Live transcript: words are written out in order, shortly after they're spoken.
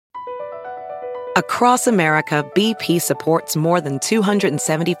Across America, BP supports more than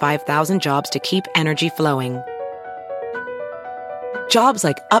 275,000 jobs to keep energy flowing. Jobs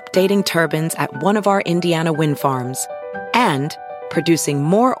like updating turbines at one of our Indiana wind farms and producing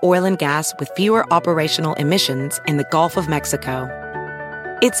more oil and gas with fewer operational emissions in the Gulf of Mexico.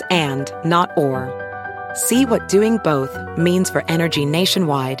 It's and, not or. See what doing both means for energy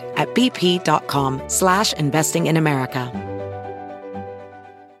nationwide at bp.com/investing in America.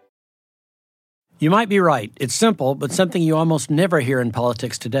 You might be right. It's simple, but something you almost never hear in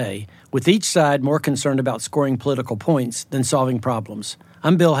politics today, with each side more concerned about scoring political points than solving problems.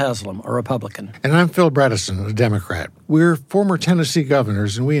 I'm Bill Haslam, a Republican. And I'm Phil Bredesen, a Democrat. We're former Tennessee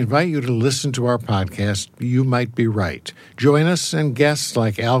governors, and we invite you to listen to our podcast, You Might Be Right. Join us and guests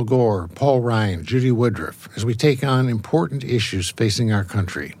like Al Gore, Paul Ryan, Judy Woodruff, as we take on important issues facing our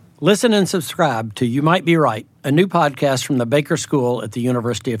country. Listen and subscribe to You Might Be Right, a new podcast from the Baker School at the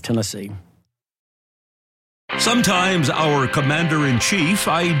University of Tennessee. Sometimes our commander-in-chief,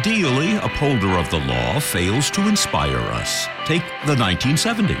 ideally upholder of the law, fails to inspire us. Take the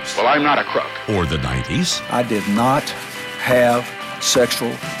 1970s. Well, I'm not a crook. Or the 90s. I did not have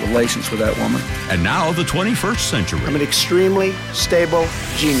sexual relations with that woman. And now the 21st century. I'm an extremely stable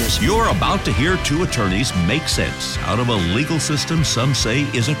genius. You're about to hear two attorneys make sense out of a legal system some say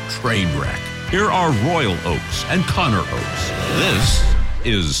is a train wreck. Here are Royal Oakes and Connor Oakes. This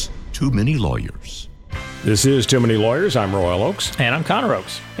is Too Many Lawyers. This is Too Many Lawyers. I'm Royal Oakes. And I'm Connor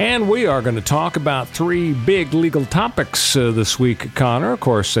Oakes. And we are going to talk about three big legal topics this week, Connor. Of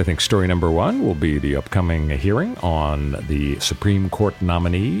course, I think story number one will be the upcoming hearing on the Supreme Court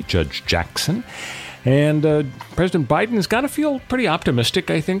nominee, Judge Jackson. And President Biden has got to feel pretty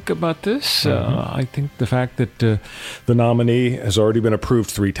optimistic, I think, about this. I think the fact that the nominee has already been approved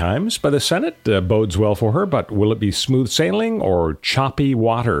 3 times by the Senate bodes well for her. But will it be smooth sailing or choppy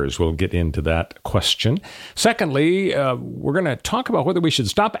waters? We'll get into that question. Secondly, we're going to talk about whether we should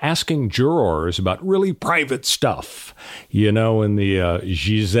stop asking jurors about really private stuff. You know, in the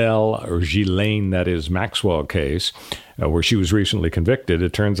Ghislaine, that is Maxwell case, where she was recently convicted,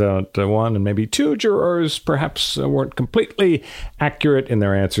 it turns out one and maybe 2 jurors perhaps weren't completely accurate in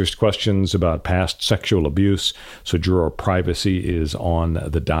their answers to questions about past sexual abuse. So juror privacy is on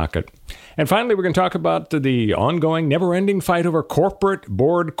the docket. And finally, we're going to talk about the ongoing, never-ending fight over corporate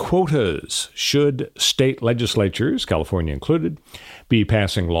board quotas. Should state legislatures, California included, be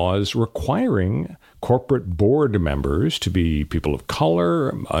passing laws requiring corporate board members to be people of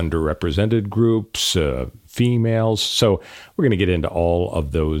color, underrepresented groups, females? So we're going to get into all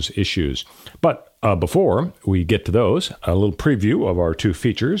of those issues. But before we get to those, a little preview of our 2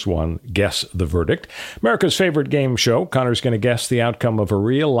 features. One, Guess the Verdict. America's favorite game show. Connor's going to guess the outcome of a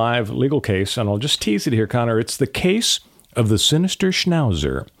real live legal case. And I'll just tease it here, Connor. It's the case of the sinister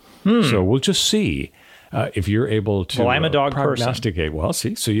Schnauzer. So we'll just see if you're able to I'm a dog prognosticate. person. Well,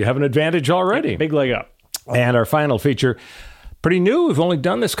 see, so you have an advantage already. Big leg up. And our final feature, pretty new. We've only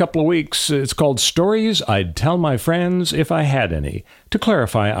done this a couple of weeks. It's called Stories I'd Tell My Friends If I Had Any. To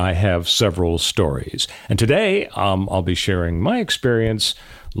clarify, I have several stories. And today, I'll be sharing my experience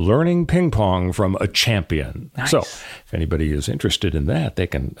learning ping pong from a champion. Nice. So if anybody is interested in that, they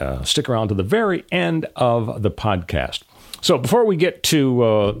can stick around to the very end of the podcast. So before we get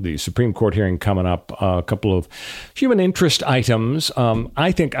to the Supreme Court hearing coming up, a couple of human interest items.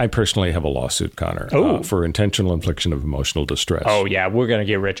 I think I personally have a lawsuit, Connor, for intentional infliction of emotional distress. Oh, yeah. We're going to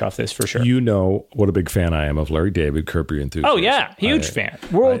get rich off this for sure. You know what a big fan I am of Larry David, Curb Your Enthusiasm. Oh, yeah. Huge fan.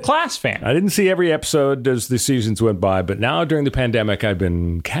 World-class fan. I didn't see every episode as the seasons went by, but now during the pandemic, I've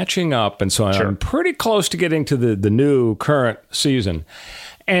been catching up. And so I'm pretty close to getting to the new current season.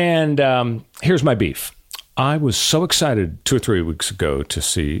 And here's my beef. I was so excited 2 or 3 weeks ago to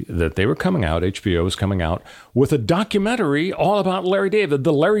see that they were coming out, HBO was coming out, with a documentary all about Larry David,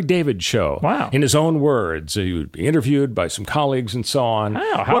 The Larry David Show. Wow. In his own words. He would be interviewed by some colleagues and so on.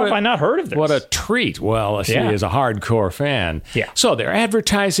 Wow, how have I not heard of this? What a treat. Well, see, as a hardcore fan. Yeah. So they're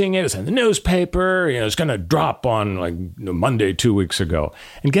advertising it. It's in the newspaper. You know, it's going to drop on like Monday 2 weeks ago.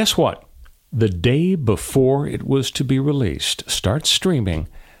 And guess what? The day before it was to be released, start streaming,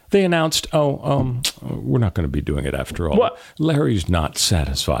 they announced, we're not going to be doing it after all. What? Larry's not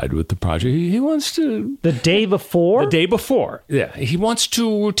satisfied with the project. He wants to... The day before? The day before. Yeah. He wants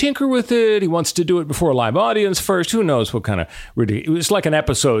to tinker with it. He wants to do it before a live audience first. Who knows what kind of... It was like an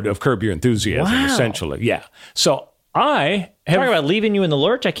episode of Curb Your Enthusiasm, essentially. Yeah. So I have... Talking about leaving you in the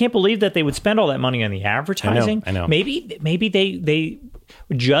lurch. I can't believe that they would spend all that money on the advertising. I know. Maybe they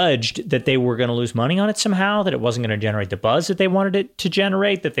judged that they were going to lose money on it somehow, that it wasn't going to generate the buzz that they wanted it to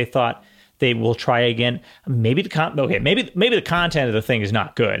generate, that they thought they will try again. Maybe the content of the thing is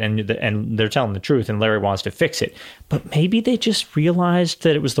not good, and they're telling the truth, and Larry wants to fix it. But maybe they just realized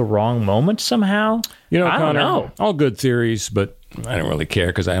that it was the wrong moment somehow. I don't Connor, know. All good theories, but I don't really care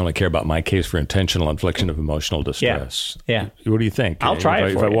because I only care about my case for intentional infliction of emotional distress. Yeah. What do you think? I'll try it for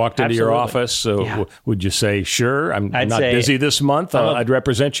you. If I walked into your Absolutely. office, would you say, sure, I'm I'd not say busy this month, I'd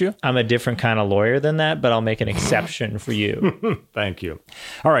represent you? I'm a different kind of lawyer than that, but I'll make an exception for you. Thank you.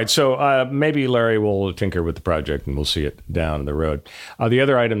 All right, so maybe Larry will tinker with the project and we'll see it down the road. The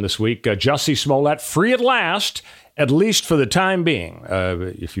other item this week, Jussie Smollett free at least for the time being.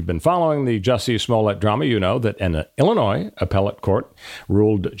 If you've been following the Jussie Smollett drama, you know that an Illinois appellate court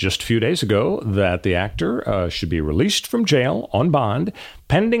ruled just a few days ago that the actor should be released from jail on bond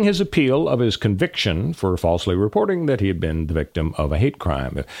pending his appeal of his conviction for falsely reporting that he had been the victim of a hate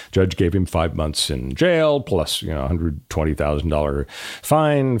crime. The judge gave him 5 months in jail plus $120,000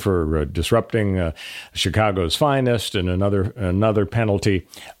 fine for disrupting Chicago's finest and another penalty.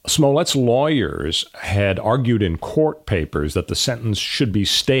 Smollett's lawyers had argued in court papers that the sentence should be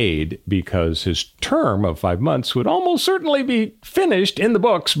stayed because his term of 5 months would almost certainly be finished in the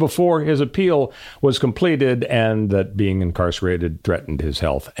books before his appeal was completed, and that being incarcerated threatened his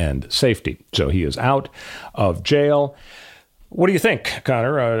health and safety. So he is out of jail. What do you think,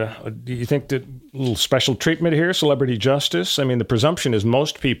 Connor? Do you think that a little special treatment here, celebrity justice? I mean, the presumption is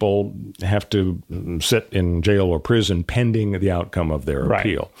most people have to sit in jail or prison pending the outcome of their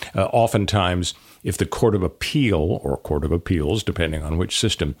appeal. Oftentimes, if the Court of Appeal or Court of Appeals, depending on which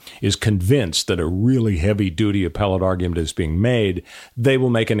system, is convinced that a really heavy-duty appellate argument is being made, they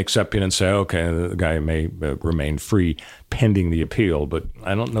will make an exception and say, okay, the guy may remain free pending the appeal. But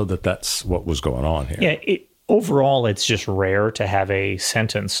I don't know that that's what was going on here. Yeah, overall, it's just rare to have a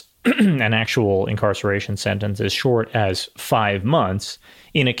sentence, an actual incarceration sentence as short as 5 months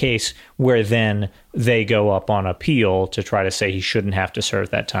in a case where then they go up on appeal to try to say he shouldn't have to serve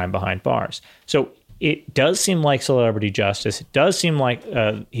that time behind bars. So it does seem like celebrity justice. It does seem like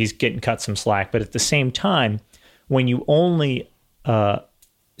he's getting cut some slack. But at the same time, when you only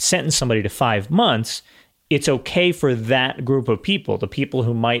sentence somebody to 5 months, it's okay for that group of people, the people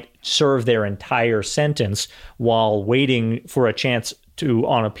who might serve their entire sentence while waiting for a chance to,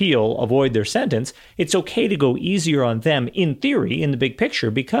 on appeal, avoid their sentence. It's okay to go easier on them in theory, in the big picture,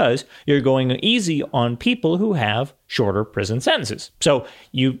 because you're going easy on people who have shorter prison sentences. So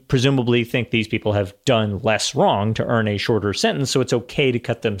you presumably think these people have done less wrong to earn a shorter sentence, so it's okay to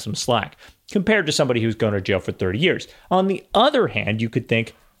cut them some slack compared to somebody who's going to jail for 30 years. On the other hand, you could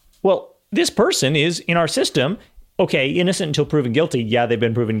think, well, this person is in our system, okay, innocent until proven guilty. Yeah, they've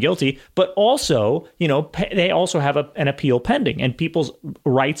been proven guilty, but also, they also have an appeal pending, and people's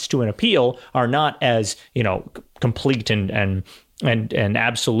rights to an appeal are not as, complete and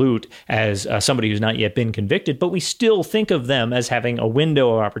absolute as somebody who's not yet been convicted, but we still think of them as having a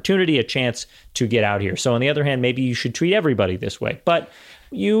window of opportunity, a chance to get out here. So on the other hand, maybe you should treat everybody this way, but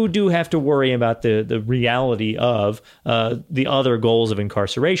you do have to worry about the reality of the other goals of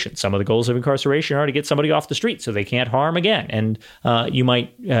incarceration. Some of the goals of incarceration are to get somebody off the street so they can't harm again. And you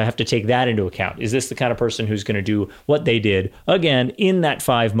might have to take that into account. Is this the kind of person who's going to do what they did, again, in that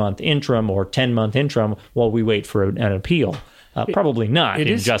 5-month interim or 10-month interim while we wait for an appeal? Probably not in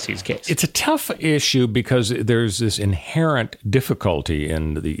Jussie's case. It's a tough issue because there's this inherent difficulty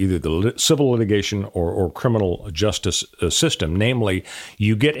in either the civil litigation or criminal justice system. Namely,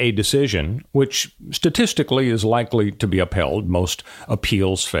 you get a decision which statistically is likely to be upheld. Most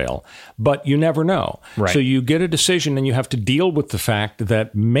appeals fail, but you never know. Right. So you get a decision and you have to deal with the fact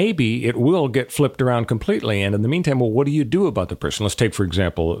that maybe it will get flipped around completely. And in the meantime, well, what do you do about the person? Let's take, for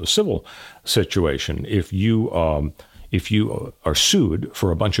example, a civil situation. If you are sued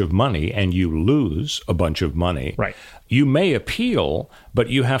for a bunch of money and you lose a bunch of money, right, you may appeal, but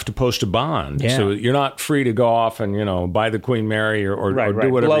you have to post a bond. Yeah. So you're not free to go off and, buy the Queen Mary or do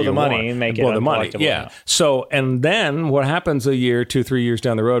whatever blow you the money want. and make blow it the money. Yeah. So, and then what happens a year, 2-3 years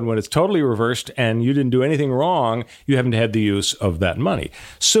down the road when it's totally reversed and you didn't do anything wrong, you haven't had the use of that money.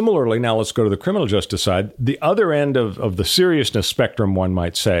 Similarly, now let's go to the criminal justice side. The other end of the seriousness spectrum, one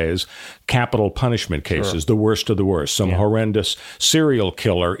might say, is capital punishment cases, the worst of the worst. Some horrendous serial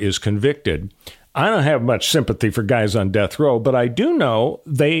killer is convicted. I don't have much sympathy for guys on death row, but I do know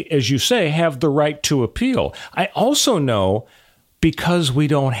they, as you say, have the right to appeal. I also know, because we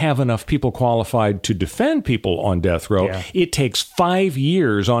don't have enough people qualified to defend people on death row, it takes 5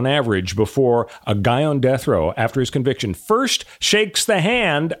 years on average before a guy on death row, after his conviction, first shakes the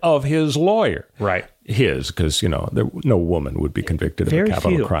hand of his lawyer. Right. Because, no woman would be convicted of a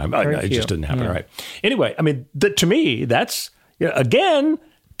capital crime. It just didn't happen, right? Anyway, I mean, to me, that's, again,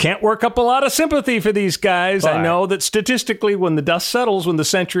 Can't work up a lot of sympathy for these guys. I know that statistically, when the dust settles, when the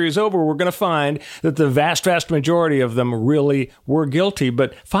century is over, we're going to find that the vast, vast majority of them really were guilty.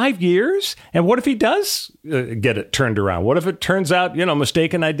 But 5 years? And what if he does get it turned around? What if it turns out,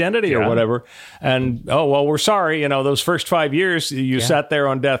 mistaken identity or whatever? And, we're sorry. Those first 5 years, you sat there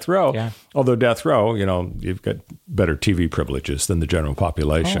on death row. Yeah. Although death row, you've got better TV privileges than the general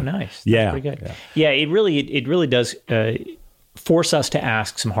population. Oh, nice. That's pretty good. Yeah, it really does force us to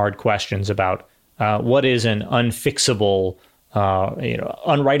ask some hard questions about what is an unfixable,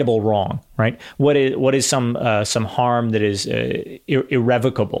 unrightable wrong, right? What is some harm that is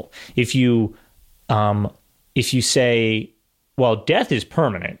irrevocable? If you say, well, death is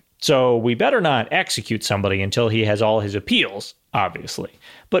permanent, so we better not execute somebody until he has all his appeals, obviously,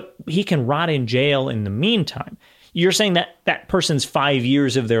 but he can rot in jail in the meantime. You're saying that that person's 5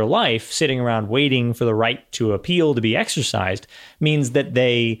 years of their life sitting around waiting for the right to appeal to be exercised means that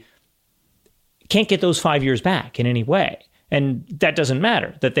they can't get those 5 years back in any way. And that doesn't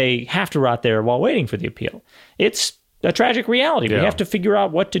matter, that they have to rot there while waiting for the appeal. It's a tragic reality. Yeah. We have to figure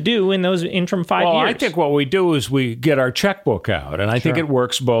out what to do in those interim 5 years. Well, I think what we do is we get our checkbook out, and I think it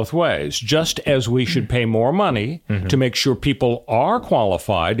works both ways. Just as we should pay more money to make sure people are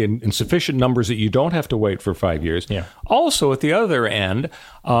qualified in sufficient numbers that you don't have to wait for 5 years. Yeah. Also, at the other end,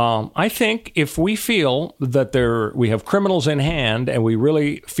 I think if we feel that we have criminals in hand and we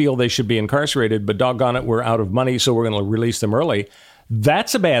really feel they should be incarcerated, but doggone it, we're out of money, so we're going to release them early,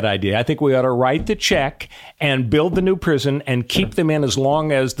 that's a bad idea. I think we ought to write the check and build the new prison and keep them in as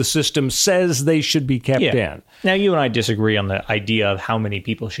long as the system says they should be kept in. Now, you and I disagree on the idea of how many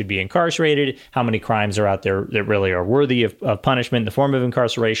people should be incarcerated, how many crimes are out there that really are worthy of punishment in the form of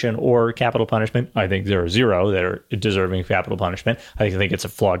incarceration or capital punishment. I think there are zero that are deserving of capital punishment. I think it's a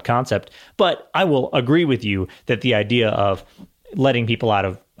flawed concept. But I will agree with you that the idea of letting people out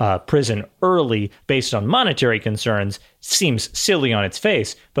of prison early based on monetary concerns seems silly on its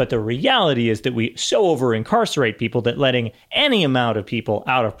face, but the reality is that we so over-incarcerate people that letting any amount of people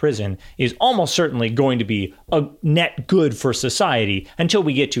out of prison is almost certainly going to be a net good for society until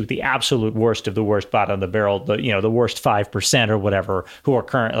we get to the absolute worst of the worst bottom of the barrel, the worst 5% or whatever who are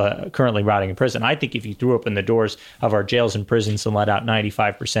currently rotting in prison. I think if you threw open the doors of our jails and prisons and let out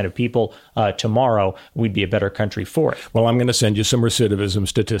 95% of people tomorrow, we'd be a better country for it. Well, I'm going to send you some recidivism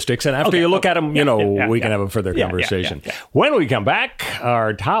statistics, and after you look at them, we can have a further conversation. When we come back,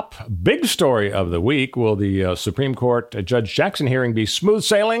 our top big story of the week, will the Supreme Court Judge Jackson hearing be smooth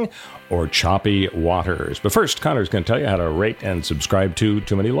sailing or choppy waters? But first, Connor's going to tell you how to rate and subscribe to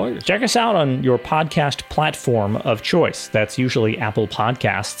Too Many Lawyers. Check us out on your podcast platform of choice. That's usually Apple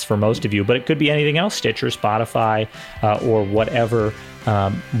Podcasts for most of you, but it could be anything else, Stitcher, Spotify, or whatever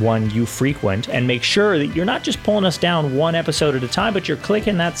one you frequent. And make sure that you're not just pulling us down one episode at a time, but you're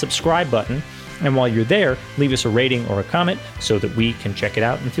clicking that subscribe button. And while you're there, leave us a rating or a comment so that we can check it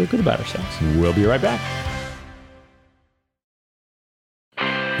out and feel good about ourselves. We'll be right back.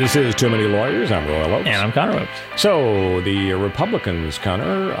 This is Too Many Lawyers. I'm Royal Oakes. And I'm Connor Oakes. So the Republicans,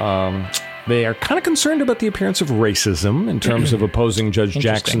 Connor, they are kind of concerned about the appearance of racism in terms of opposing Judge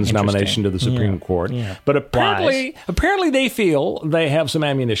Jackson's nomination to the Supreme Court. Yeah. But apparently they feel they have some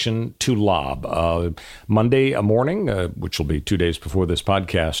ammunition to lob. Monday morning, which will be 2 days before this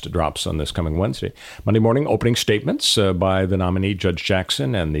podcast drops on this coming Wednesday, Monday morning, opening statements by the nominee, Judge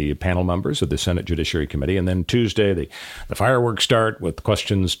Jackson, and the panel members of the Senate Judiciary Committee. And then Tuesday, the fireworks start with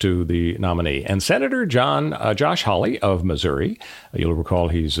questions to the nominee. And Senator Josh Hawley of Missouri, you'll recall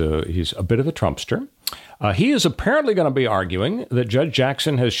he's a bit of a Trumpster. He is apparently going to be arguing that Judge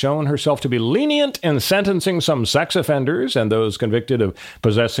Jackson has shown herself to be lenient in sentencing some sex offenders and those convicted of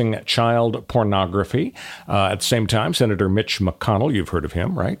possessing child pornography. At the same time, Senator Mitch McConnell, you've heard of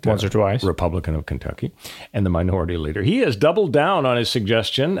him, right? Once or twice. Republican of Kentucky, and the minority leader. He has doubled down on his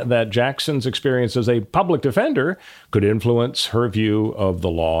suggestion that Jackson's experience as a public defender could influence her view of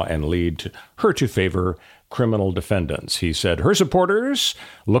the law and lead her to favor criminal defendants. He said her supporters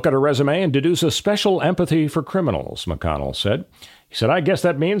look at her resume and deduce a special empathy for criminals, McConnell said. He said, I guess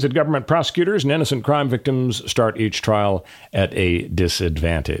that means that government prosecutors and innocent crime victims start each trial at a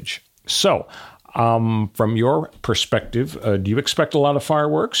disadvantage. So, from your perspective, do you expect a lot of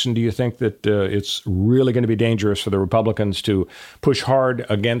fireworks? And do you think that it's really going to be dangerous for the Republicans to push hard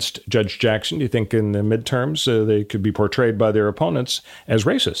against Judge Jackson? Do you think in the midterms they could be portrayed by their opponents as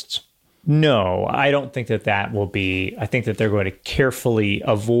racists? No, I don't think that will be. I think that they're going to carefully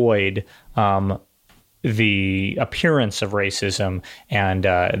avoid the appearance of racism and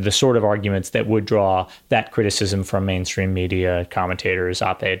the sort of arguments that would draw that criticism from mainstream media, commentators,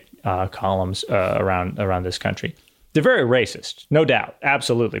 op-ed columns around this country. They're very racist, no doubt,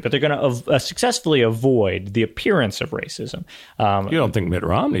 absolutely. But they're going to successfully avoid the appearance of racism. You don't think Mitt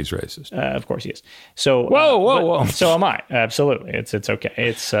Romney's racist? Of course he is. So whoa. So am I. Absolutely, it's okay.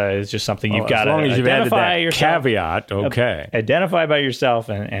 It's just something you've got to identify yourself. Caveat, okay. Identify by yourself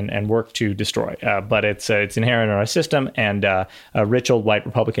and work to destroy. But it's inherent in our system. And rich old white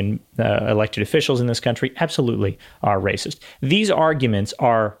Republican elected officials in this country absolutely are racist. These arguments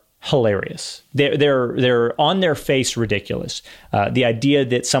are hilarious. They're on their face ridiculous. The idea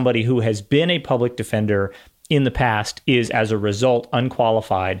that somebody who has been a public defender in the past is, as a result,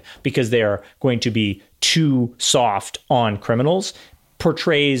 unqualified because they are going to be too soft on criminals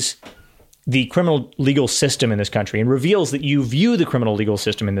portrays the criminal legal system in this country and reveals that you view the criminal legal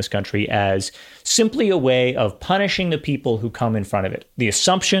system in this country as simply a way of punishing the people who come in front of it. The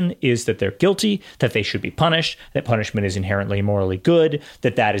assumption is that they're guilty, that they should be punished, that punishment is inherently morally good,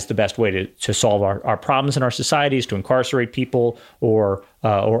 that is the best way to solve our problems in our societies, to incarcerate people or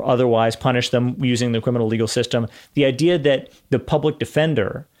otherwise punish them using the criminal legal system. The idea that the public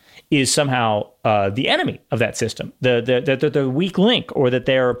defender is somehow the enemy of that system, the weak link, or that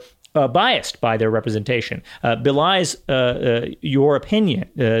they're biased by their representation, belies your opinion,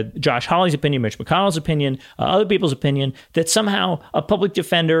 Josh Hawley's opinion, Mitch McConnell's opinion, other people's opinion, that somehow a public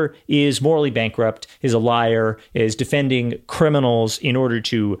defender is morally bankrupt, is a liar, is defending criminals in order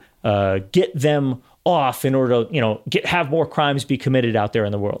to get them off, in order to have more crimes be committed out there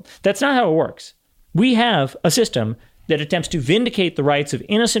in the world. That's not how it works. We have a system that attempts to vindicate the rights of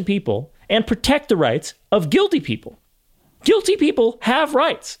innocent people and protect the rights of guilty people. Guilty people have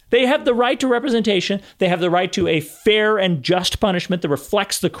rights. They have the right to representation. They have the right to a fair and just punishment that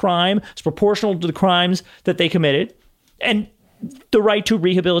reflects the crime, is proportional to the crimes that they committed, and the right to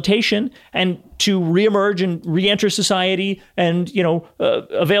rehabilitation and to reemerge and reenter society and,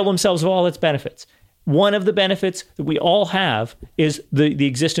 avail themselves of all its benefits. One of the benefits that we all have is the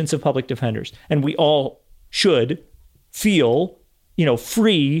existence of public defenders, and we all should feel,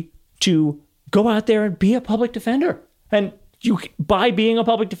 free to go out there and be a public defender. And you, by being a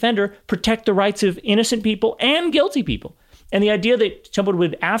public defender, protect the rights of innocent people and guilty people. And the idea that someone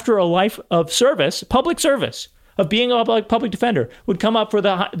would, after a life of service, public service, of being a public defender, would come up for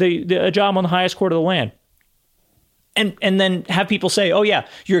a job on the highest court of the land. And then have people say, oh, yeah,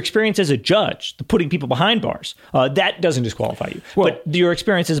 your experience as a judge, putting people behind bars, that doesn't disqualify you. Well, but your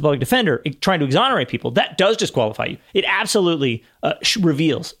experience as a public defender, trying to exonerate people, that does disqualify you. It absolutely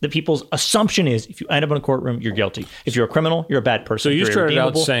reveals that people's assumption is if you end up in a courtroom, you're guilty. If you're a criminal, you're a bad person. So you started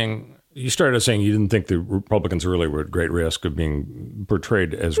out saying you didn't think the Republicans really were at great risk of being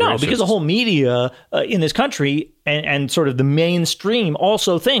portrayed as racist. No, because the whole media in this country and sort of the mainstream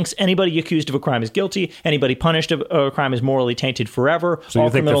also thinks anybody accused of a crime is guilty, anybody punished of a crime is morally tainted forever. So you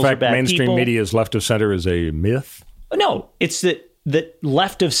think the fact mainstream media is left of center is a myth? No, it's that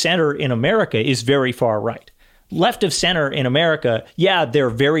left of center in America is very far right. Left of center in America, yeah, they're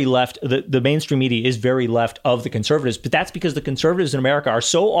very left. The mainstream media is very left of the conservatives, but that's because the conservatives in America are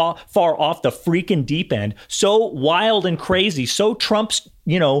so far off the freaking deep end, so wild and crazy, so Trump's,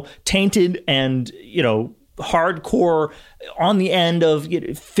 tainted and, hardcore on the end of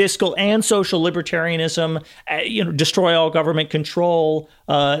fiscal and social libertarianism, destroy all government control,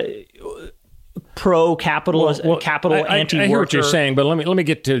 pro-capital, capital anti-worker. I hear what you're saying, but let me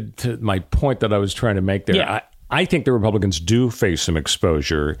get to my point that I was trying to make there. Yeah. I think the Republicans do face some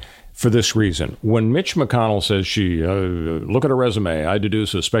exposure for this reason. When Mitch McConnell says look at her resume, I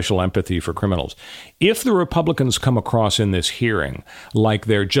deduce a special empathy for criminals. If the Republicans come across in this hearing like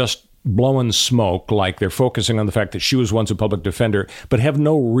they're just blowing smoke, like they're focusing on the fact that she was once a public defender, but have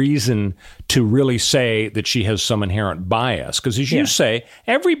no reason to really say that she has some inherent bias. Because as you say,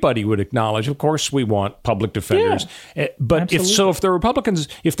 everybody would acknowledge, of course, we want public defenders. Yeah, but if the Republicans,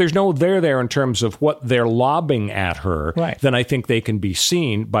 if there's no there in terms of what they're lobbing at her, right, then I think they can be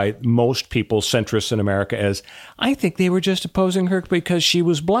seen by most people, centrists in America, as, I think they were just opposing her because she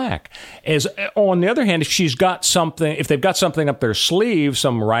was black. As on the other hand, if they've got something up their sleeve,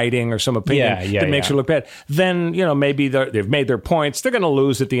 some writing or some opinion that makes her look bad, then, maybe they've made their points. They're going to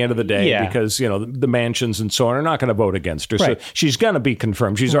lose at the end of the day because, the mansions and so on are not going to vote against her. Right. So she's going to be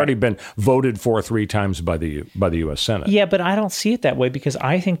confirmed. She's already been voted for 3 times by the U.S. Senate. Yeah, but I don't see it that way because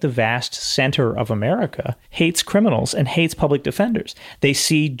I think the vast center of America hates criminals and hates public defenders. They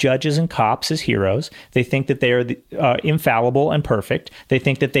see judges and cops as heroes. They think that they are infallible and perfect. They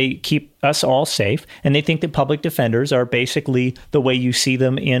think that they keep us all safe, and they think that public defenders are basically the way you see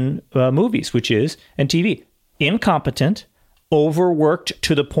them in movies, and TV. Incompetent, overworked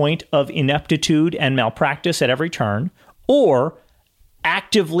to the point of ineptitude and malpractice at every turn, or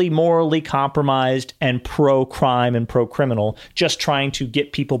actively morally compromised and pro-crime and pro-criminal, just trying to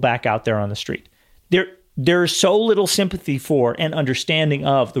get people back out there on the street. There's so little sympathy for and understanding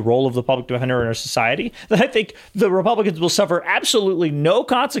of the role of the public defender in our society that I think the Republicans will suffer absolutely no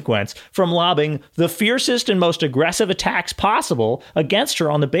consequence from lobbing the fiercest and most aggressive attacks possible against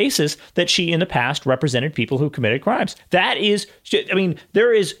her on the basis that she in the past represented people who committed crimes. That is, I mean,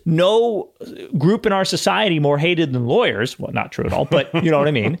 there is no group in our society more hated than lawyers. Well, not true at all, but you know what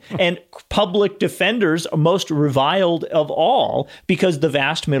I mean? And public defenders are most reviled of all because the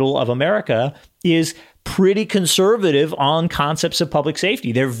vast middle of America is pretty conservative on concepts of public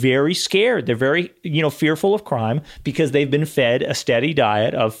safety. They're very scared. They're very, fearful of crime because they've been fed a steady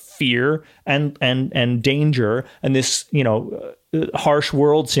diet of fear and danger and this, harsh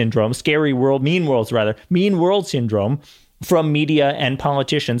world syndrome, scary world, mean world syndrome from media and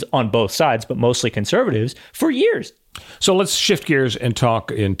politicians on both sides, but mostly conservatives, for years. So let's shift gears and talk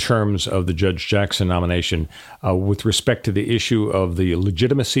in terms of the Judge Jackson nomination with respect to the issue of the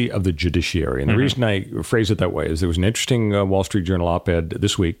legitimacy of the judiciary. And the reason I phrase it that way is there was an interesting Wall Street Journal op-ed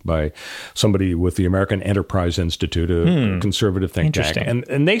this week by somebody with the American Enterprise Institute, a conservative think tank.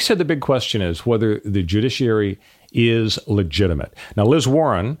 And they said the big question is whether the judiciary is legitimate. Now, Liz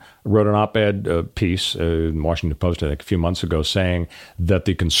Warren wrote an op-ed piece in Washington Post, I think, a few months ago, saying that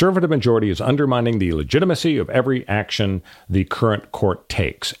the conservative majority is undermining the legitimacy of every action the current court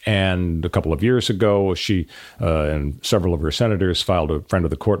takes. And a couple of years ago, she and several of her senators filed a friend of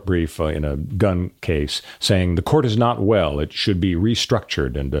the court brief in a gun case saying the court is not well. It should be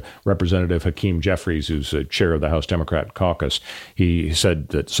restructured. And Representative Hakeem Jeffries, who's chair of the House Democrat caucus, he said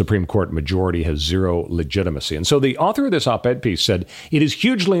that Supreme Court majority has zero legitimacy. And so the author of this op-ed piece said it is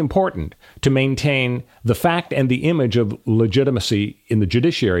hugely important to maintain the fact and the image of legitimacy in the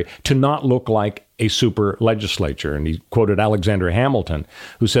judiciary to not look like a super legislature. And he quoted Alexander Hamilton,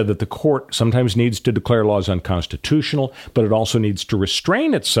 who said that the court sometimes needs to declare laws unconstitutional, but it also needs to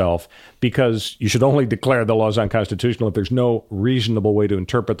restrain itself because you should only declare the laws unconstitutional if there's no reasonable way to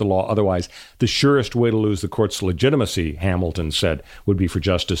interpret the law. Otherwise, the surest way to lose the court's legitimacy, Hamilton said, would be for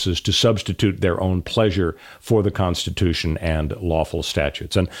justices to substitute their own pleasure for the Constitution and lawful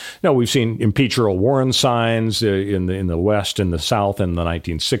statutes. And we've seen impeach Earl Warren signs in the West and the South in the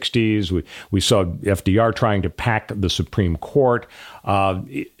 1960s. We saw FDR trying to pack the Supreme Court.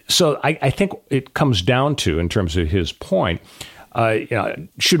 So I think it comes down to, in terms of his point,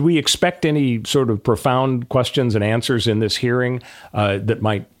 should we expect any sort of profound questions and answers in this hearing that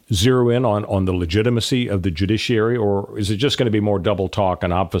might zero in on the legitimacy of the judiciary, or is it just going to be more double talk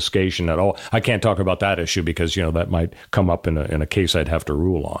and obfuscation that, I can't talk about that issue because, that might come up in a case I'd have to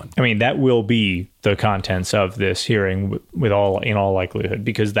rule on? I mean, that will be the contents of this hearing in all likelihood,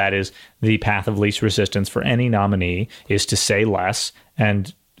 because that is the path of least resistance for any nominee, is to say less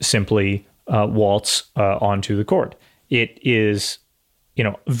and simply waltz onto the court. It is,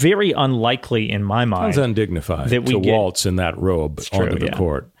 very unlikely in my mind. Sounds undignified that we waltz in that robe onto the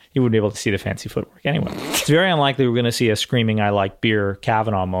court. You wouldn't be able to see the fancy footwork anyway. It's very unlikely we're going to see a screaming "I like beer"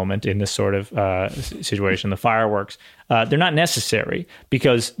 Kavanaugh moment in this sort of situation. The fireworks, they're not necessary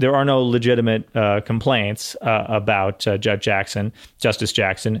because there are no legitimate complaints about Justice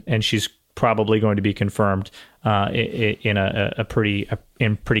Jackson, and she's probably going to be confirmed in a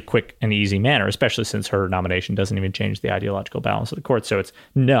pretty quick and easy manner, especially since her nomination doesn't even change the ideological balance of the court. So it's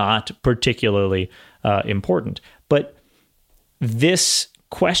not particularly important. But this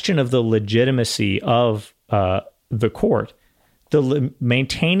question of the legitimacy of the court,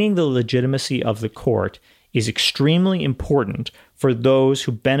 maintaining the legitimacy of the court is extremely important for those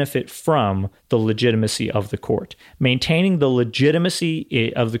who benefit from the legitimacy of the court. Maintaining the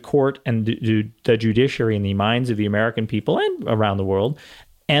legitimacy of the court and the judiciary in the minds of the American people and around the world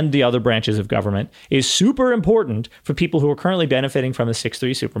and the other branches of government is super important for people who are currently benefiting from the 6-3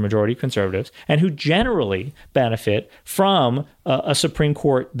 supermajority conservatives and who generally benefit from a Supreme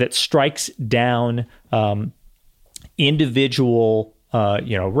Court that strikes down individual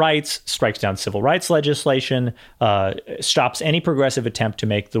rights, strikes down civil rights legislation, stops any progressive attempt to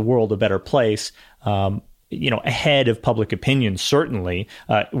make the world a better place, ahead of public opinion, certainly,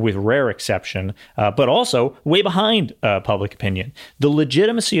 with rare exception, but also way behind public opinion. The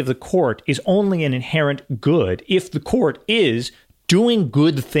legitimacy of the court is only an inherent good if the court is doing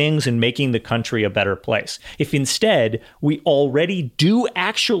good things and making the country a better place. If instead we already do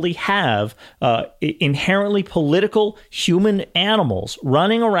actually have inherently political human animals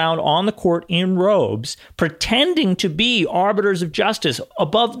running around on the court in robes, pretending to be arbiters of justice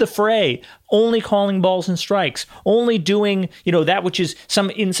above the fray, only calling balls and strikes, only doing, that which is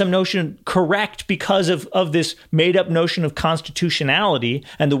in some notion correct because of this made up notion of constitutionality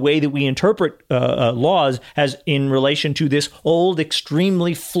and the way that we interpret laws as in relation to this old,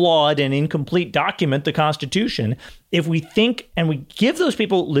 extremely flawed and incomplete document, the Constitution. If we think and we give those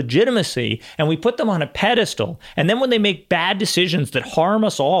people legitimacy and we put them on a pedestal, and then when they make bad decisions that harm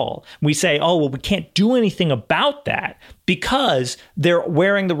us all, we say, oh, well, we can't do anything about that because they're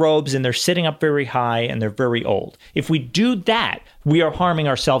wearing the robes and they're sitting up very high and they're very old. If we do that, we are harming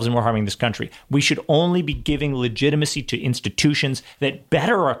ourselves and we're harming this country. We should only be giving legitimacy to institutions that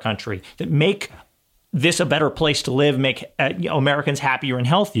better our country, that make this a better place to live, make Americans happier and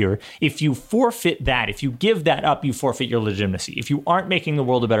healthier. If you forfeit that, if you give that up, you forfeit your legitimacy. If you aren't making the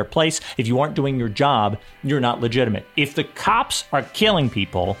world a better place, if you aren't doing your job, you're not legitimate. If the cops are killing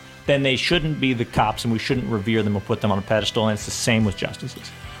people, then they shouldn't be the cops and we shouldn't revere them or put them on a pedestal. And it's the same with justices.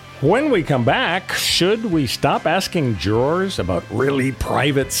 When we come back, should we stop asking jurors about really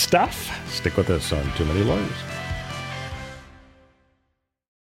private stuff? Stick with us on Too Many Lawyers.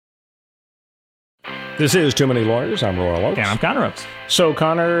 This is Too Many Lawyers. I'm Royal Oakes. And I'm Connor Oakes. So,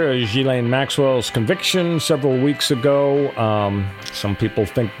 Connor, Ghislaine Maxwell's conviction several weeks ago, some people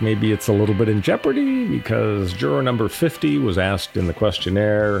think maybe it's a little bit in jeopardy because juror number 50 was asked in the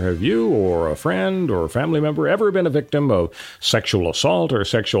questionnaire, have you or a friend or a family member ever been a victim of sexual assault or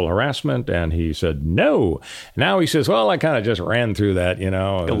sexual harassment? And he said no. Now he says, well, I kind of just ran through that,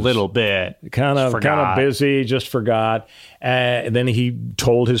 a little bit. Kind of busy, just forgot. Then he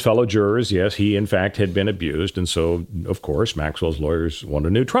told his fellow jurors, yes, he in fact had been abused. And so, of course, Maxwell's lawyers want a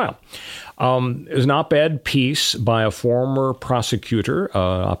new trial. There's an op-ed piece by a former prosecutor,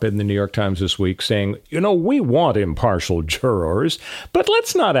 op-ed in the New York Times this week, saying, we want impartial jurors, but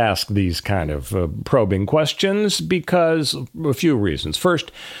let's not ask these kind of probing questions because a few reasons.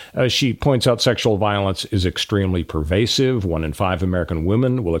 First, she points out sexual violence is extremely pervasive. 1 in 5 American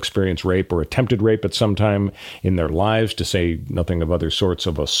women will experience rape or attempted rape at some time in their lives, to say nothing of other sorts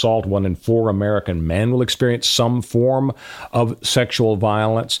of assault. 1 in 4 American men will experience some form of sexual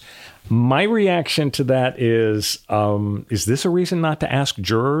violence. My reaction to that is this a reason not to ask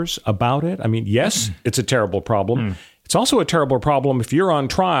jurors about it? I mean, yes, it's a terrible problem. It's also a terrible problem if you're on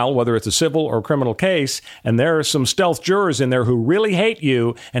trial, whether it's a civil or criminal case, and there are some stealth jurors in there who really hate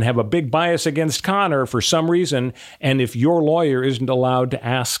you and have a big bias against Connor for some reason. And if your lawyer isn't allowed to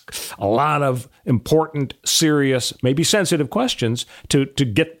ask a lot of important, serious, maybe sensitive questions to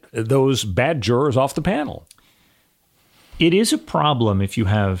get those bad jurors off the panel. It is a problem if you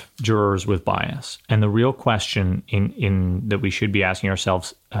have jurors with bias. And the real question in that we should be asking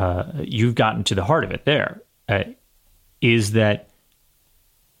ourselves, you've gotten to the heart of it there, is that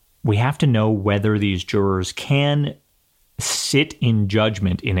we have to know whether these jurors can sit in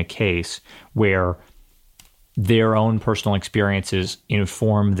judgment in a case where their own personal experiences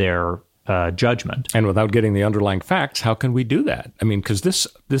inform their judgment. And without getting the underlying facts, how can we do that? I mean, because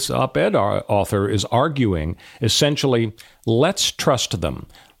this op-ed author is arguing essentially, let's trust them.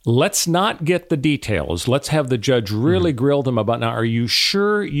 Let's not get the details. Let's have the judge really grill them about, now, are you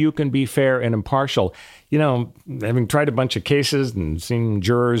sure you can be fair and impartial? Having tried a bunch of cases and seen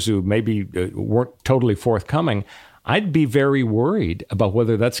jurors who maybe weren't totally forthcoming, I'd be very worried about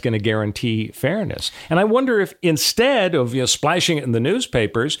whether that's going to guarantee fairness. And I wonder if instead of splashing it in the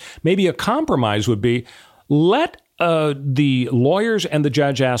newspapers, maybe a compromise would be let the lawyers and the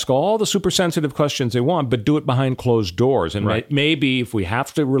judge ask all the super sensitive questions they want, but do it behind closed doors. And maybe if we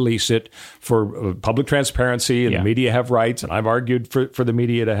have to release it for public transparency and the media have rights, and I've argued for the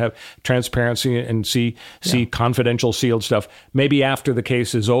media to have transparency and see confidential sealed stuff, maybe after the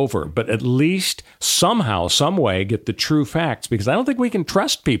case is over, but at least somehow, some way get the true facts, because I don't think we can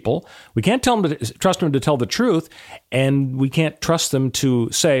trust people. We can't trust them to tell the truth, and we can't trust them to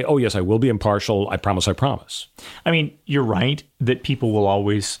say, oh, yes, I will be impartial. I promise, I promise. I mean, you're right that people will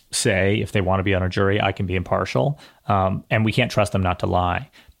always say, if they want to be on a jury, I can be impartial, and we can't trust them not to lie.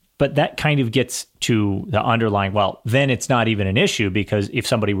 But that kind of gets to the underlying, well, then it's not even an issue, because if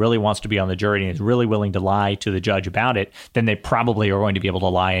somebody really wants to be on the jury and is really willing to lie to the judge about it, then they probably are going to be able to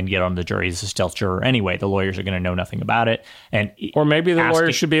lie and get on the jury as a stealth juror anyway. The lawyers are going to know nothing about it. Or maybe the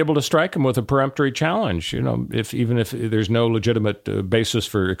lawyers should be able to strike them with a peremptory challenge. Even if there's no legitimate basis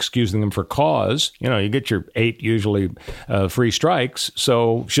for excusing them for cause, you get your 8 usually free strikes.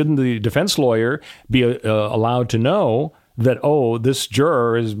 So shouldn't the defense lawyer be allowed to know that, oh, this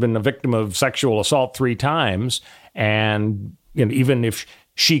juror has been a victim of sexual assault 3 times, and even if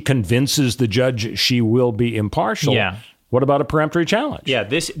she convinces the judge she will be impartial. Yeah. What about a peremptory challenge? Yeah,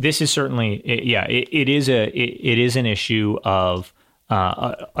 this is certainly it is an issue of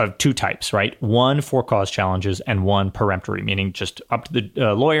 2 types, right? One for cause challenges and one peremptory, meaning just up to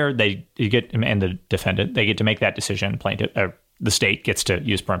the lawyer, and the defendant, they get to make that decision. The state gets to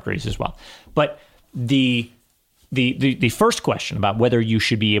use peremptories as well. But the first question about whether you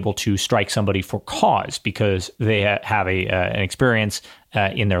should be able to strike somebody for cause because they have an experience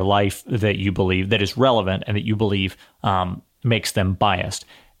in their life that you believe that is relevant and that you believe makes them biased.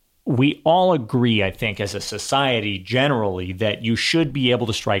 We all agree, I think, as a society generally, that you should be able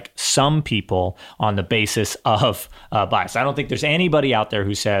to strike some people on the basis of bias. I don't think there's anybody out there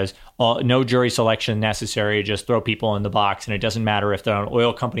who says, no jury selection necessary, just throw people in the box, and it doesn't matter if they're an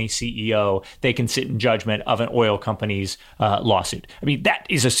oil company CEO, they can sit in judgment of an oil company's lawsuit. I mean, that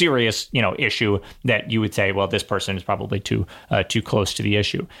is a serious, issue that you would say, well, this person is probably too close to the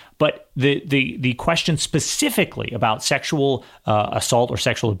issue. But the question specifically about sexual assault or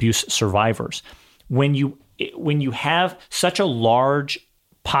sexual abuse survivors, when you have such a large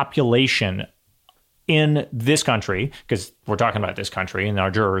population in this country, because we're talking about this country and our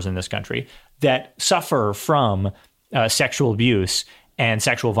jurors in this country, that suffer from sexual abuse and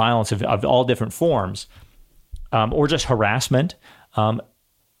sexual violence of all different forms, or just harassment,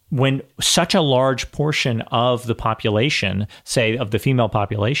 when such a large portion of the population, say of the female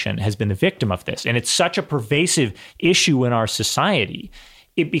population, has been the victim of this, and it's such a pervasive issue in our society,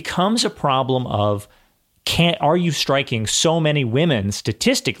 it becomes a problem of, are you striking so many women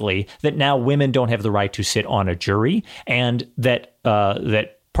statistically that now women don't have the right to sit on a jury, and that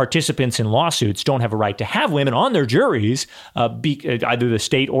participants in lawsuits don't have a right to have women on their juries, either the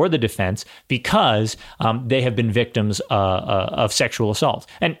state or the defense, because they have been victims of sexual assault.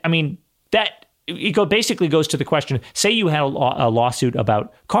 And I mean, that basically goes to the question, say you had a lawsuit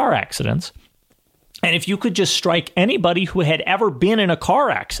about car accidents, and if you could just strike anybody who had ever been in a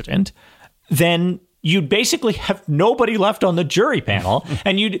car accident, then you'd basically have nobody left on the jury panel,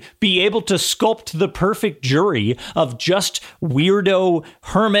 and you'd be able to sculpt the perfect jury of just weirdo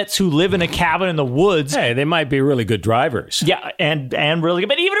hermits who live in a cabin in the woods. Hey, they might be really good drivers. Yeah, and really good.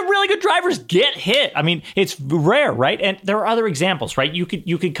 But even if really good drivers get hit, I mean, it's rare, right? And there are other examples, right? You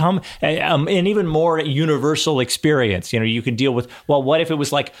could come an even more universal experience. You could deal with, well, what if it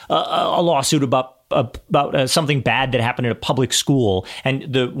was like a lawsuit about something bad that happened in a public school,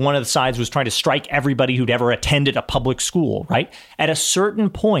 and one of the sides was trying to strike everybody who'd ever attended a public school, right? At a certain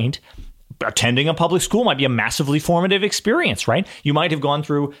point, attending a public school might be a massively formative experience, right? You might have gone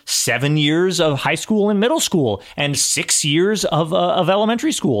through 7 years of high school and middle school and 6 years of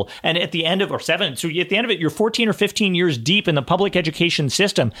elementary school. And at the end of, or 7, so at the end of it, you're 14 or 15 years deep in the public education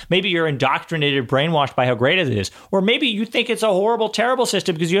system. Maybe you're indoctrinated, brainwashed by how great it is. Or maybe you think it's a horrible, terrible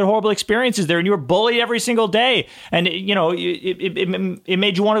system because you had horrible experiences there and you were bullied every single day. And, it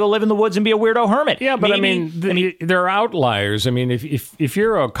made you want to go live in the woods and be a weirdo hermit. Yeah, but there are outliers. I mean, if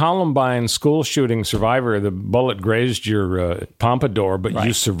you're a Columbine school shooting survivor, the bullet grazed your pompadour, but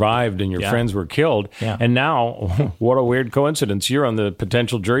you survived and your friends were killed. Yeah. And now, what a weird coincidence. You're on the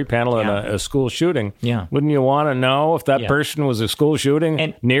potential jury panel in a school shooting. Yeah. Wouldn't you want to know if that person was a school shooting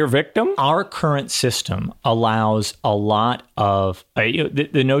and near victim? Our current system allows a lot of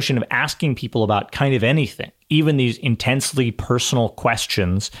the notion of asking people about kind of anything, even these intensely personal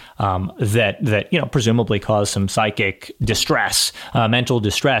questions that presumably cause some psychic distress, mental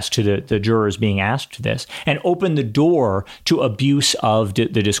distress to the jurors being asked this, and open the door to abuse of the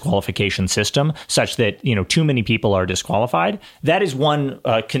disqualification system, such that too many people are disqualified. That is one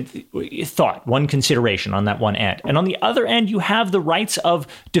one consideration on that one end. And on the other end, you have the rights of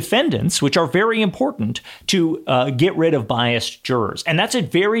defendants, which are very important to get rid of biased jurors, and that's a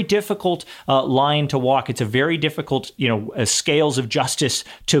very difficult line to walk. It's a very difficult, scales of justice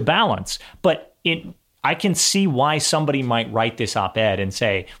to balance. But I can see why somebody might write this op-ed and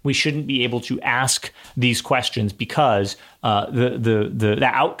say we shouldn't be able to ask these questions because the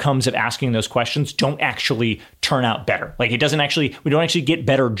outcomes of asking those questions don't actually turn out better. Like we don't actually get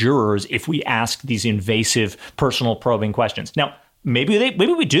better jurors if we ask these invasive, personal, probing questions. Now, maybe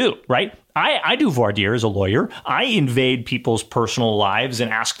we do, right? I do voir dire as a lawyer. I invade people's personal lives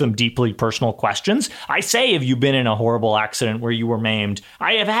and ask them deeply personal questions. I say, have you been in a horrible accident where you were maimed?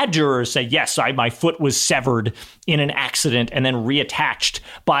 I have had jurors say, yes, my foot was severed in an accident and then reattached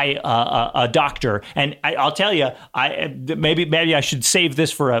by a doctor. And I'll tell you, maybe I should save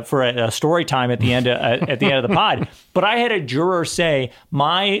this for a story time at the end of the pod. But I had a juror say,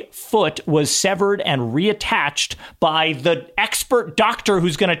 my foot was severed and reattached by the expert doctor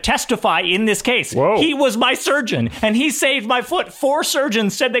who's going to testify in this case. Whoa. He was my surgeon, and he saved my foot. 4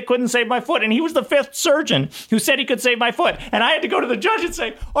 surgeons said they couldn't save my foot, and he was the 5th surgeon who said he could save my foot. And I had to go to the judge and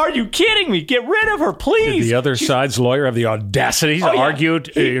say, are you kidding me? Get rid of her, please. Did the other side's lawyer have the audacity to argue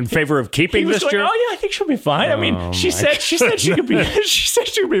in favor of keeping this juror? Oh, yeah, I think she'll be fine. I mean, she said she could be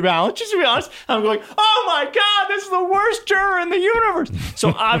balanced. Just to be honest, I'm going, oh, my God, this is the worst juror in the universe. So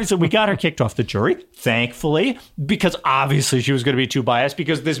obviously, we got her kicked off the jury, thankfully, because obviously she was going to be too biased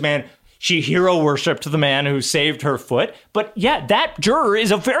because this man, she hero worshipped the man who saved her foot. But yeah, that juror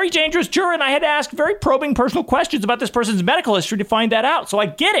is a very dangerous juror, and I had to ask very probing personal questions about this person's medical history to find that out. So I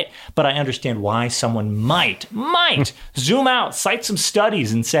get it, but I understand why someone might zoom out, cite some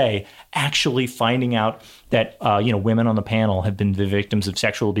studies and say, actually finding out that women on the panel have been the victims of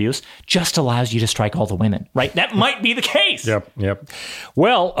sexual abuse just allows you to strike all the women, right? That might be the case. Yep.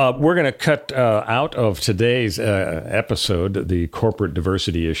 Well, we're going to cut out of today's episode the corporate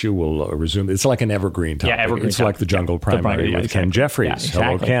diversity issue. We'll resume. It's like an evergreen topic. Yeah, evergreen. It's like the jungle primary with Ken Jeffries. Yeah, exactly.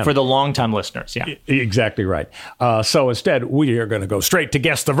 Hello, Ken. For the long-time listeners, yeah. Exactly right. So instead, we are going to go straight to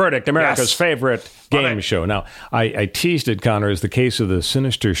Guess the Verdict, America's favorite game show. Now, I teased it, Connor, as the case of the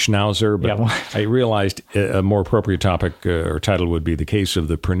sinister schnauzer, but I realized a more appropriate topic or title would be the case of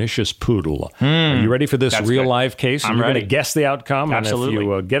the pernicious poodle. Are you ready for this real-life case? I'm You're ready. going to guess the outcome, Absolutely.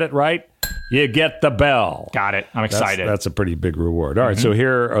 and if you get it right, you get the bell. Got it. I'm excited. That's a pretty big reward. All right, so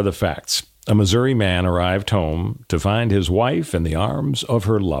here are the facts. A Missouri man arrived home to find his wife in the arms of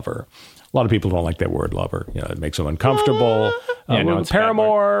her lover. A lot of people don't like that word lover. It makes them uncomfortable. It's a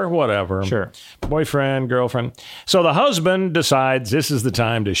paramour, whatever. Sure. Boyfriend, girlfriend. So the husband decides this is the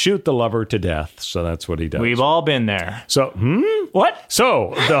time to shoot the lover to death. So that's what he does. We've all been there. So, What?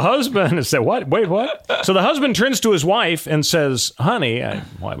 So the husband said, what? Wait, what? So the husband turns to his wife and says, honey,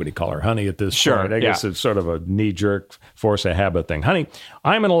 why would he call her honey at this point? I guess it's sort of a knee-jerk, force of habit thing. Honey,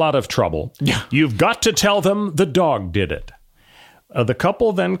 I'm in a lot of trouble. You've got to tell them the dog did it. The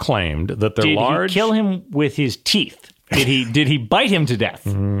couple then claimed that their large... Did he kill him with his teeth? Did he bite him to death?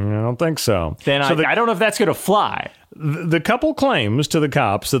 I don't think so. Then I don't know if that's going to fly. The couple claims to the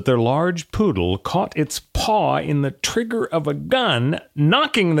cops that their large poodle caught its paw in the trigger of a gun,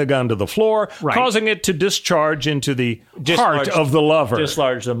 knocking the gun to the floor, causing it to discharge into the heart of the lover.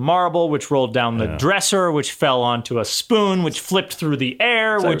 Dislodged a marble, which rolled down the dresser, which fell onto a spoon, which flipped through the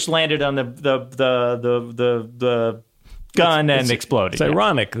air, which landed on the gun and exploded. It's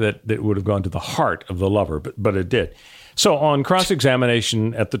ironic that it would have gone to the heart of the lover, but it did. So on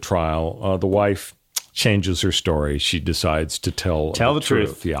cross-examination at the trial, the wife changes her story. She decides to tell the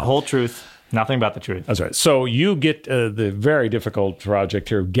truth. The whole truth, nothing but the truth. That's right. So you get the very difficult project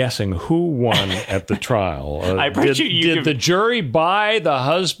here of guessing who won at the trial. I appreciate Did the jury buy the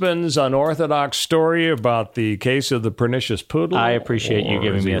husband's unorthodox story about the case of the pernicious poodle? I appreciate you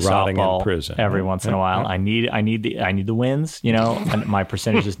giving me a softball in prison every once in a while. I need the wins. And my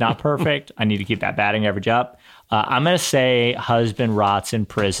percentage is not perfect. I need to keep that batting average up. I'm going to say husband rots in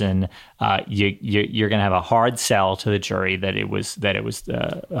prison. You're going to have a hard sell to the jury that it was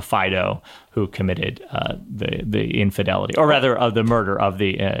a Fido who committed the infidelity, or rather of the murder of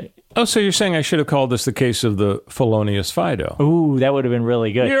the. So you're saying I should have called this the case of the felonious Fido? Ooh, that would have been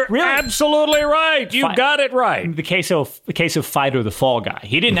really good. You're absolutely right. You got it right. The case of Fido the fall guy.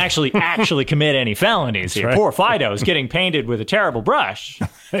 He didn't actually commit any felonies here. Right. Poor Fido is getting painted with a terrible brush.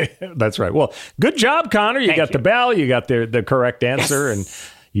 That's right. Well, good job, Connor. You got the bell. You got the correct answer. Yes. And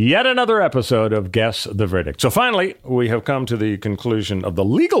yet another episode of Guess the Verdict. So finally, we have come to the conclusion of the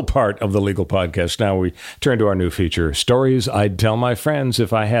legal part of the legal podcast. Now we turn to our new feature, Stories I'd Tell My Friends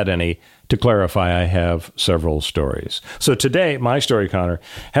If I Had Any. To clarify, I have several stories. So today, my story, Connor,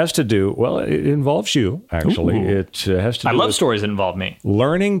 has to do, well, it involves you, actually. Ooh. It has to do I love with stories that involve me.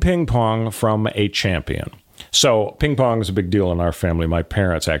 Learning ping pong from a champion. So ping pong is a big deal in our family. My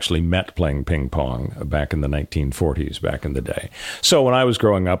parents actually met playing ping pong back in the 1940s, back in the day. So when I was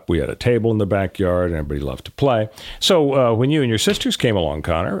growing up, we had a table in the backyard and everybody loved to play. So when you and your sisters came along,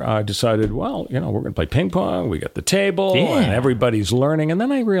 Connor, I decided, well, we're going to play ping pong. We got the table and everybody's learning. And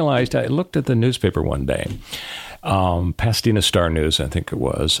then I realized, I looked at the newspaper one day, Pasadena Star News, I think it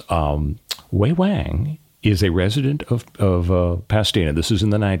was, Wei Wang is a resident of Pasadena. This is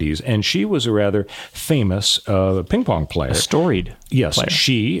in the 90s. And she was a rather famous ping pong player. A storied Yes, player.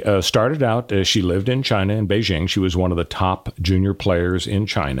 she started out, she lived in China, in Beijing. She was one of the top junior players in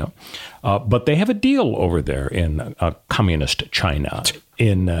China. But they have a deal over there in communist China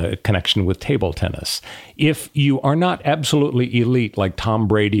in connection with table tennis. If you are not absolutely elite like Tom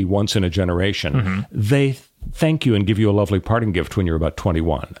Brady once in a generation, they thank you and give you a lovely parting gift when you're about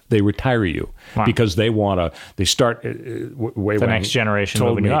 21. They retire you because they start way the next generation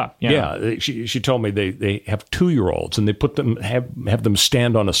moving you up. Yeah, she told me they have 2-year-olds and they put them have them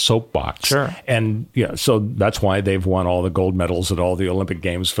stand on a soapbox. Sure. And so that's why they've won all the gold medals at all the Olympic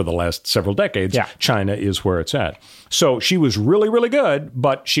Games for the last several decades. Yeah. China is where it's at. So she was really, really good,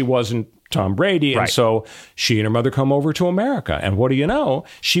 but she wasn't Tom Brady. And so she and her mother come over to America. And what do you know?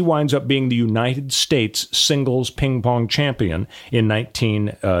 She winds up being the United States singles ping pong champion in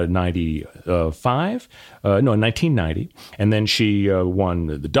 1990. And then she won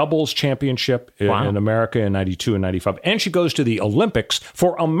the doubles championship in America in 92 and 95. And she goes to the Olympics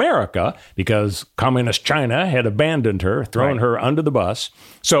for America because communist China had abandoned her, thrown her under the bus.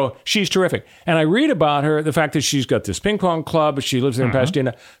 So she's terrific. And I read about her, the fact that she's got this ping pong club. She lives there in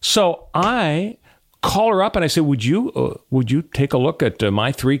Pasadena. So I call her up and I say, would you take a look at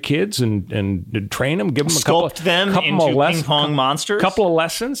my 3 kids and train them, give them a couple into ping pong monsters, couple of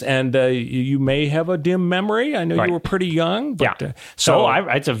lessons, and you may have a dim memory. I know you were pretty young, but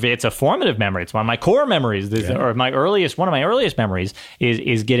it's a formative memory. It's one of my core memories, or one of my earliest memories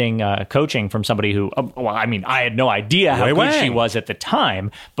is getting coaching from somebody who, I had no idea how good she was at the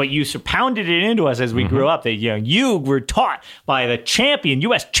time, but you pounded it into us as we grew up that you were taught by the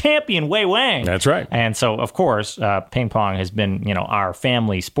U.S. champion Wei Wang. That's right. And so, of course, ping pong has been, our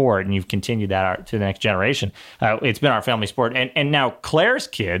family sport, and you've continued that to the next generation. It's been our family sport. And now Claire's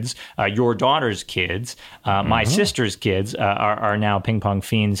kids, your daughter's kids, my sister's kids are now ping pong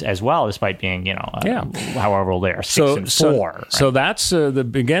fiends as well, despite being, however old they are, 6 and 4. Right? So that's the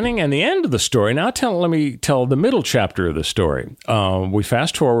beginning and the end of the story. Now let me tell the middle chapter of the story. We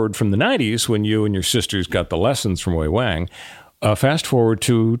fast forward from the 90s when you and your sisters got the lessons from Wei Wang. Fast forward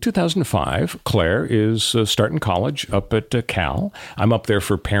to 2005, Claire is starting college up at Cal. I'm up there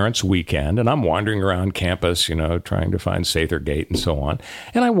for Parents' Weekend, and I'm wandering around campus, trying to find Sathergate and so on.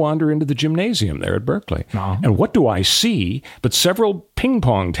 And I wander into the gymnasium there at Berkeley. And what do I see but several ping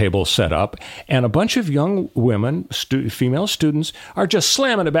pong tables set up, and a bunch of young women, female students, are just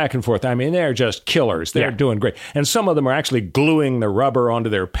slamming it back and forth. I mean, they're just killers. They're doing great. And some of them are actually gluing the rubber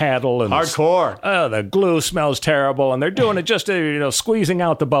onto their paddle. And hardcore. The glue smells terrible, and they're doing it just squeezing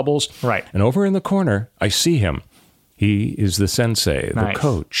out the bubbles. Right. And over in the corner, I see him. He is the sensei, the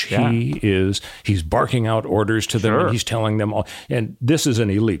coach. Yeah. He's barking out orders to them, and he's telling them all. And this is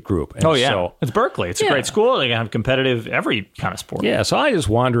an elite group. And so, it's Berkeley. It's a great school. They have competitive every kind of sport. Yeah, so I just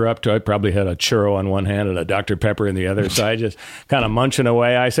wander up to. I probably had a churro on one hand and a Dr. Pepper in the other. So I just kind of munching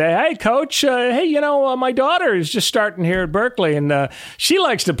away. I say, "Hey, coach. My daughter is just starting here at Berkeley, and she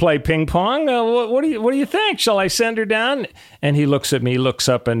likes to play ping pong. What do you think? Shall I send her down?" And he looks at me, looks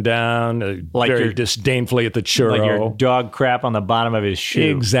up and down, very disdainfully at the churro. Like your dog crap on the bottom of his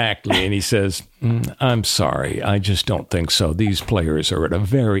shoe. Exactly. And he says, "I'm sorry. I just don't think so. These players are at a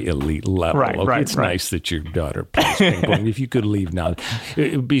very elite level. It's nice that your daughter plays ping pong. If you could leave now,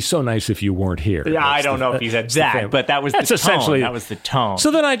 it would be so nice if you weren't here." Yeah, I don't know if he said that, but that was the tone. Essentially, that was the tone.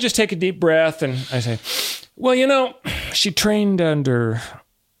 So then I just take a deep breath and I say, "Well, she trained under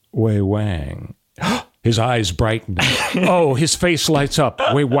Wei Wang." His eyes brighten. Oh, his face lights up.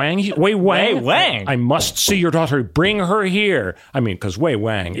 Wei Wang? Wei Wang? Wei Wang. I must see your daughter. Bring her here. I mean, because Wei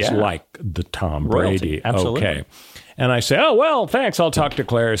Wang is like the Tom Brady. Absolutely. Okay. And I say, "Oh, well, thanks. I'll talk to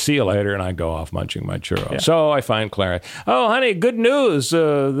Claire. See you later." And I go off munching my churro. Yeah. So I find Claire. "Oh, honey, good news.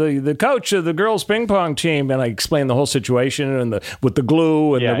 The coach of the girls' ping pong team." And I explain the whole situation and with the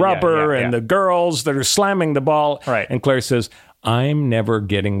glue and the rubber and the girls that are slamming the ball. Right. And Claire says, "I'm never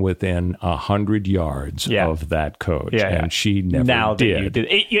getting within 100 yards of that coach." And she never did. That you did.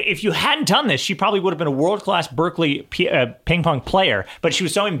 If you hadn't done this, she probably would have been a world-class Berkeley ping pong player, but she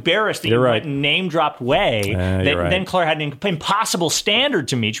was so embarrassed that you went and name-dropped Wei that then Claire had an impossible standard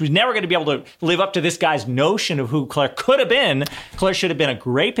to meet. She was never going to be able to live up to this guy's notion of who Claire could have been. Claire should have been a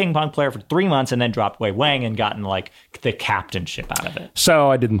great ping pong player for 3 months and then dropped Wei Wang and gotten the captainship out of it.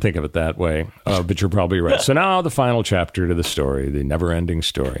 So I didn't think of it that way, but you're probably right. So now the final chapter to the story. The never-ending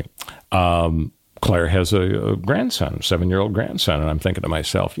story. Claire has a grandson, 7-year-old grandson, and I'm thinking to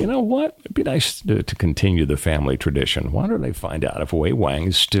myself, you know what? It'd be nice to continue the family tradition. Why don't they find out if Wei Wang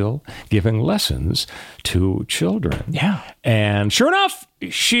is still giving lessons to children? Yeah. And sure enough,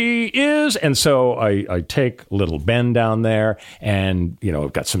 she is. And so I take little Ben down there and,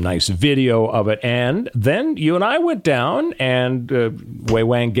 I've got some nice video of it. And then you and I went down and Wei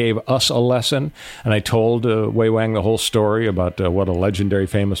Wang gave us a lesson. And I told Wei Wang the whole story about what a legendary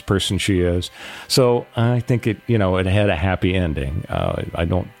famous person she is. So I think it had a happy ending. I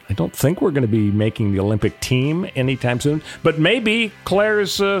don't think we're going to be making the Olympic team anytime soon, but maybe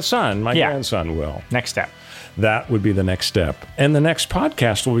Claire's son, my grandson, will. Next step. That would be the next step. And the next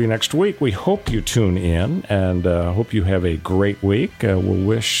podcast will be next week. We hope you tune in and hope you have a great week. We'll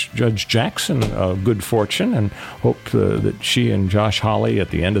wish Judge Jackson good fortune and hope that she and Josh Hawley at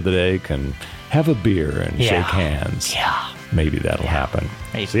the end of the day can have a beer and shake hands. Yeah. Maybe that'll happen.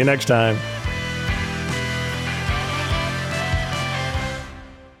 Maybe. See you next time.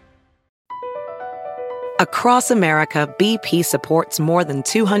 Across America, BP supports more than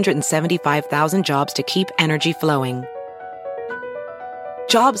 275,000 jobs to keep energy flowing.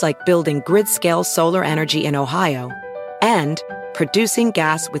 Jobs like building grid-scale solar energy in Ohio and producing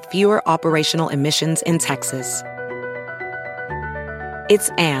gas with fewer operational emissions in Texas. It's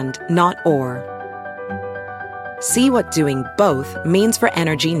and, not or. See what doing both means for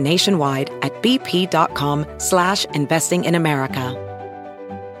energy nationwide at bp.com/investing in America.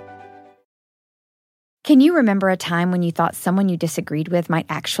 Can you remember a time when you thought someone you disagreed with might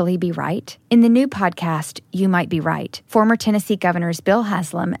actually be right? In the new podcast, You Might Be Right, former Tennessee Governors Bill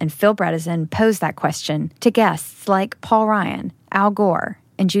Haslam and Phil Bredesen pose that question to guests like Paul Ryan, Al Gore,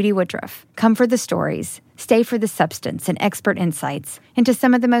 and Judy Woodruff. Come for the stories, stay for the substance and expert insights into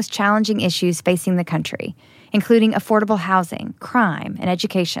some of the most challenging issues facing the country, including affordable housing, crime, and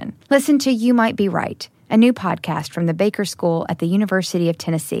education. Listen to You Might Be Right, a new podcast from the Baker School at the University of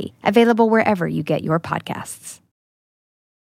Tennessee, available wherever you get your podcasts.